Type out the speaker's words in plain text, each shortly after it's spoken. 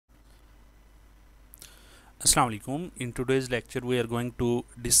Assalamu alaikum. In today's lecture we are going to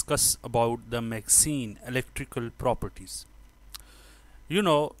discuss about the MXene electrical properties.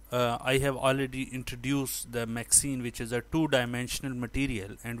 I have already introduced the MXene, which is a two-dimensional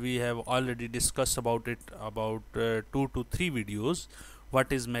material, and we have already discussed about it about 2 to 3 videos.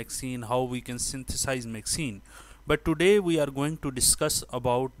 What is MXene, how we can synthesize MXene. But today we are going to discuss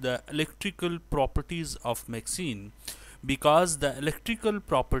about the electrical properties of MXene, because the electrical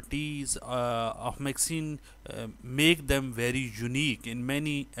properties of MXene make them very unique in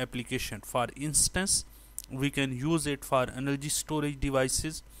many applications. For instance, we can use it for energy storage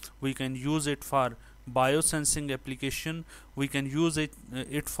devices, we can use it for biosensing application, we can use it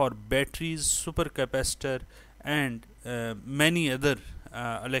for batteries, supercapacitor, and many other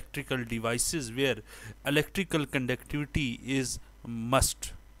electrical devices where electrical conductivity is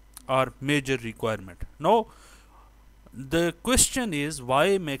must or major requirement. Now the question is, why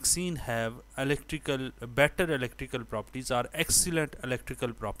MXene have better electrical properties or excellent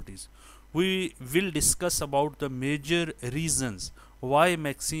electrical properties. We will discuss about the major reasons why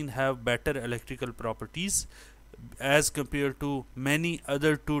MXene have better electrical properties as compared to many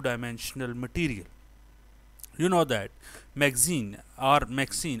other two-dimensional material. You know that MXene,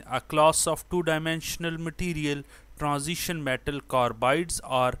 a class of two-dimensional material, transition metal carbides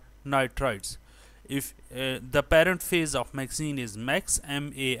or nitrides. If the parent phase of MXene is MAX,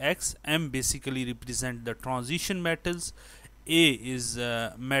 MAX, M basically represent the transition metals, A is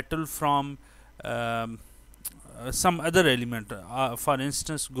metal from some other element, for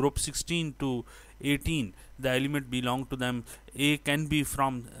instance group 16 to 18, the element belong to them, A can be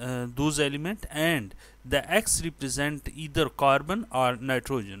from those element, and the X represent either carbon or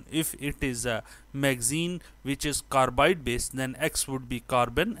nitrogen. If it is a MXene which is carbide based, then X would be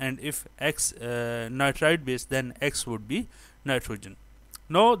carbon, and if X nitride based, then X would be nitrogen.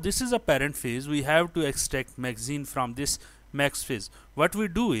 Now this is a parent phase, we have to extract MXene from this max phase. What we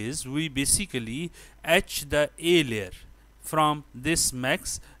do is we basically etch the A layer from this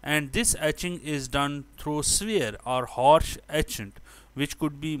max, and this etching is done through sphere or harsh etchant, which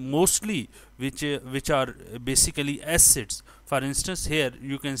could be mostly which are basically acids. For instance, here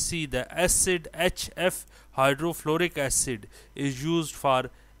you can see the acid HF, hydrofluoric acid, is used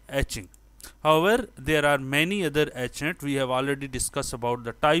for etching. However, there are many other etchant. We have already discussed about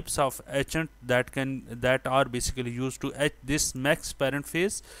the types of etchant that are basically used to etch this max parent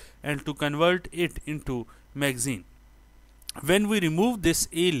phase and to convert it into MXene. When we remove this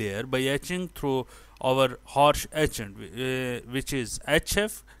A layer by etching through our harsh etchant, which is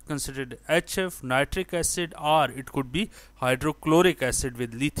HF, considered HF, nitric acid, or it could be hydrochloric acid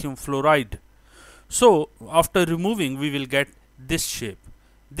with lithium fluoride. So after removing, we will get this shape.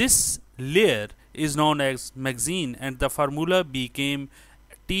 This layer is known as MXene, and the formula became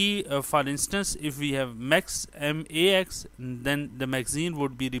T. For instance, if we have MAX, MAX, then the MXene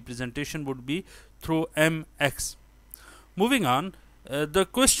would be representation would be through MX. Moving on, the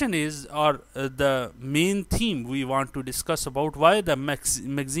question is, or the main theme we want to discuss about, why the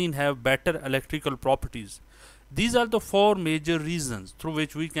MXene have better electrical properties. These are the 4 major reasons through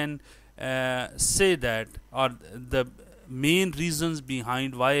which we can say that, or the main reasons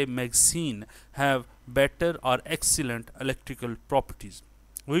behind why MXene have better or excellent electrical properties.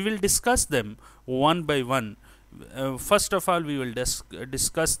 We will discuss them one by one. First of all, we will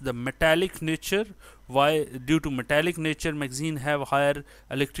discuss the metallic nature. Why, due to metallic nature, MXene have higher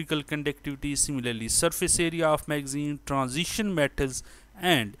electrical conductivity. Similarly, surface area of MXene, transition metals,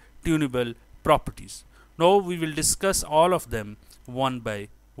 and tunable properties. Now we will discuss all of them one by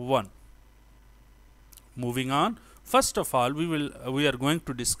one. Moving on, first of all, we are going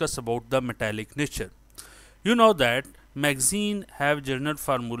to discuss about the metallic nature. You know that MXene have general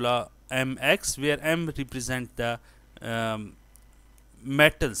formula MX, where M represent the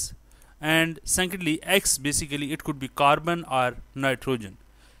metals, and secondly X basically it could be carbon or nitrogen.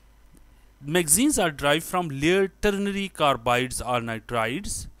 MXenes are derived from layered ternary carbides or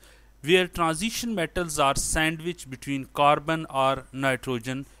nitrides, where transition metals are sandwiched between carbon or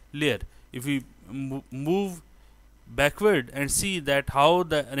nitrogen layer. If we move backward and see that how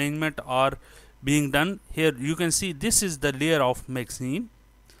the arrangement are being done, here you can see this is the layer of MXene,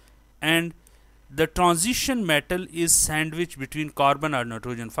 and the transition metal is sandwiched between carbon or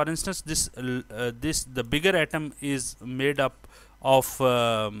nitrogen. For instance, the bigger atom is made up of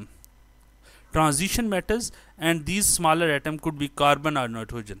transition metals, and these smaller atom could be carbon or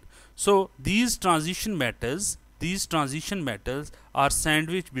nitrogen. So these transition metals are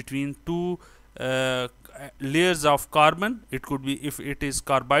sandwiched between 2 layers of carbon. It could be, if it is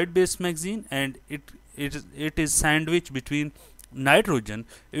carbide based MXene, and it is sandwiched between nitrogen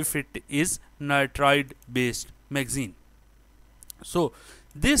if it is nitride based MXene. So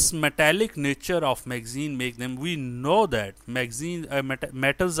this metallic nature of MXene make them, we know that MXene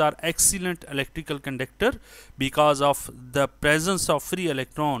metals are excellent electrical conductor because of the presence of free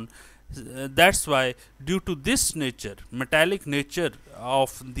electron. That's why, due to this nature, metallic nature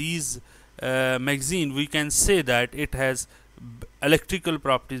of these MXene, we can say that it has electrical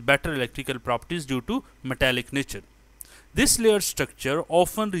properties, better electrical properties due to metallic nature. This layer structure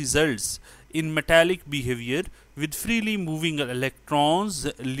often results in metallic behavior with freely moving electrons,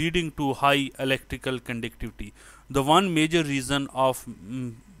 leading to high electrical conductivity. The one major reason of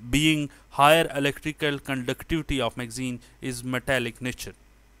being higher electrical conductivity of MXene is metallic nature.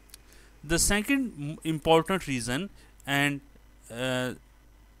 The second important reason and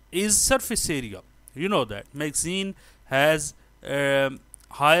is surface area. You know that MXene has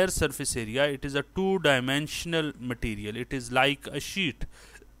higher surface area. It is a two-dimensional material. It is like a sheet.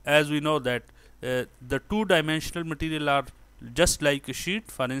 As we know that the two-dimensional material are just like a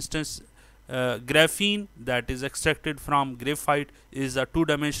sheet. For instance, graphene that is extracted from graphite is a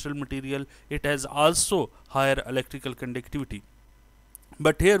two-dimensional material. It has also higher electrical conductivity.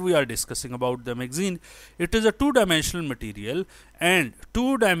 But here we are discussing about the MXene. It is a two-dimensional material, and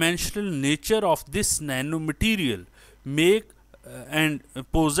two-dimensional nature of this nanomaterial make and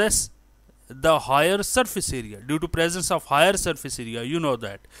possess the higher surface area. Due to presence of higher surface area, you know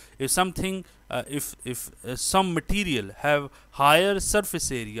that if something if some material have higher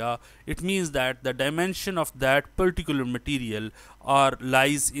surface area, it means that the dimension of that particular material are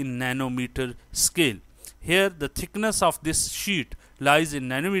lies in nanometer scale. Here the thickness of this sheet lies in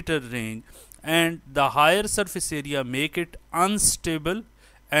nanometer range, and the higher surface area make it unstable,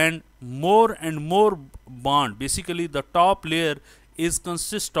 and more bond. Basically the top layer is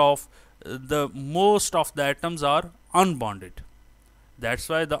consist of the most of the atoms are unbonded. That's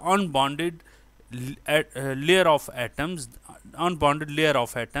why the unbonded layer of atoms, unbonded layer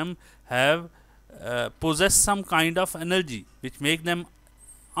of atom have possess some kind of energy which make them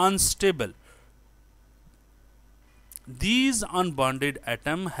unstable. These unbonded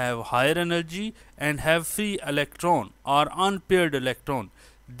atoms have higher energy and have free electron or unpaired electron.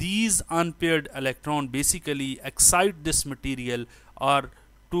 These unpaired electron basically excite this material or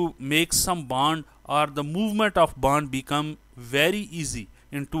to make some bond, or the movement of bond become very easy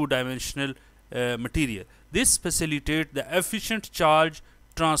in two-dimensional material. This facilitates the efficient charge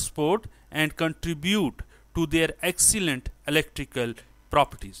transport and contribute to their excellent electrical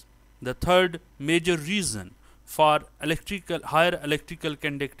properties. The third major reason for higher electrical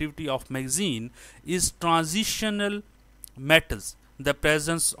conductivity of MXene is transitional metals. The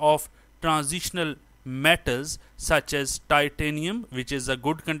presence of transitional metals such as titanium, which is a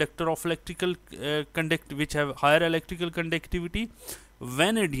good conductor of electrical which have higher electrical conductivity,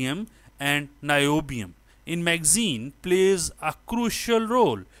 vanadium and niobium in MXene plays a crucial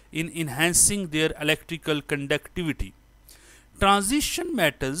role in enhancing their electrical conductivity. Transition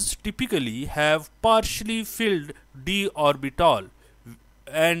metals typically have partially filled d orbital,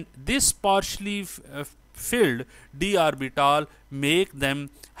 and this partially filled d orbital make them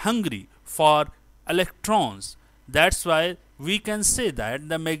hungry for electrons. That's why we can say that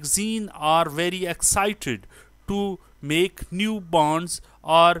the MXene are very excited to make new bonds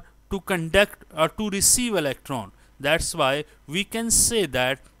or to conduct or to receive electron. That's why we can say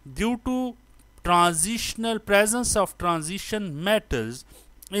that due to presence of transition metals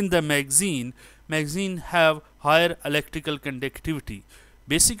in the MXene have higher electrical conductivity.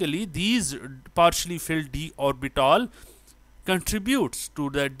 Basically these partially filled d orbital contributes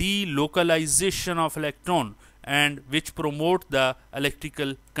to the delocalization of electron, and which promote the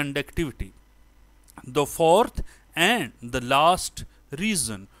electrical conductivity. The fourth and the last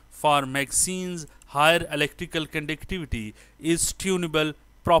reason for MXene's higher electrical conductivity is tunable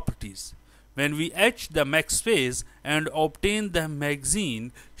properties. When we etch the MX phase and obtain the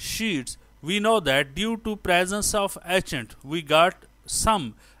MXene sheets, we know that due to presence of etchant, we got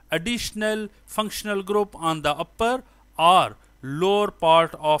some additional functional group on the upper or lower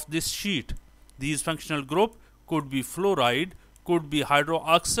part of this sheet. These functional group could be fluoride, could be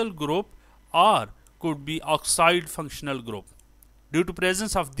hydroxyl group, or could be oxide functional group. Due to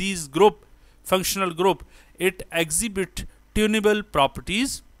presence of these functional group, it exhibit tunable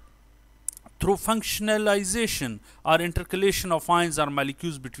properties through functionalization or intercalation of ions or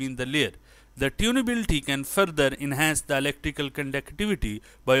molecules between the layer. The tunability can further enhance the electrical conductivity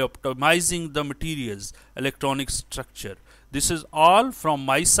by optimizing the material's electronic structure. This is all from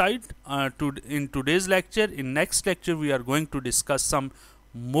my side in today's lecture. In next lecture, we are going to discuss some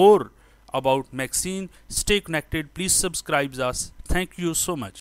more about MXene. Stay connected. Please subscribe us. Thank you so much.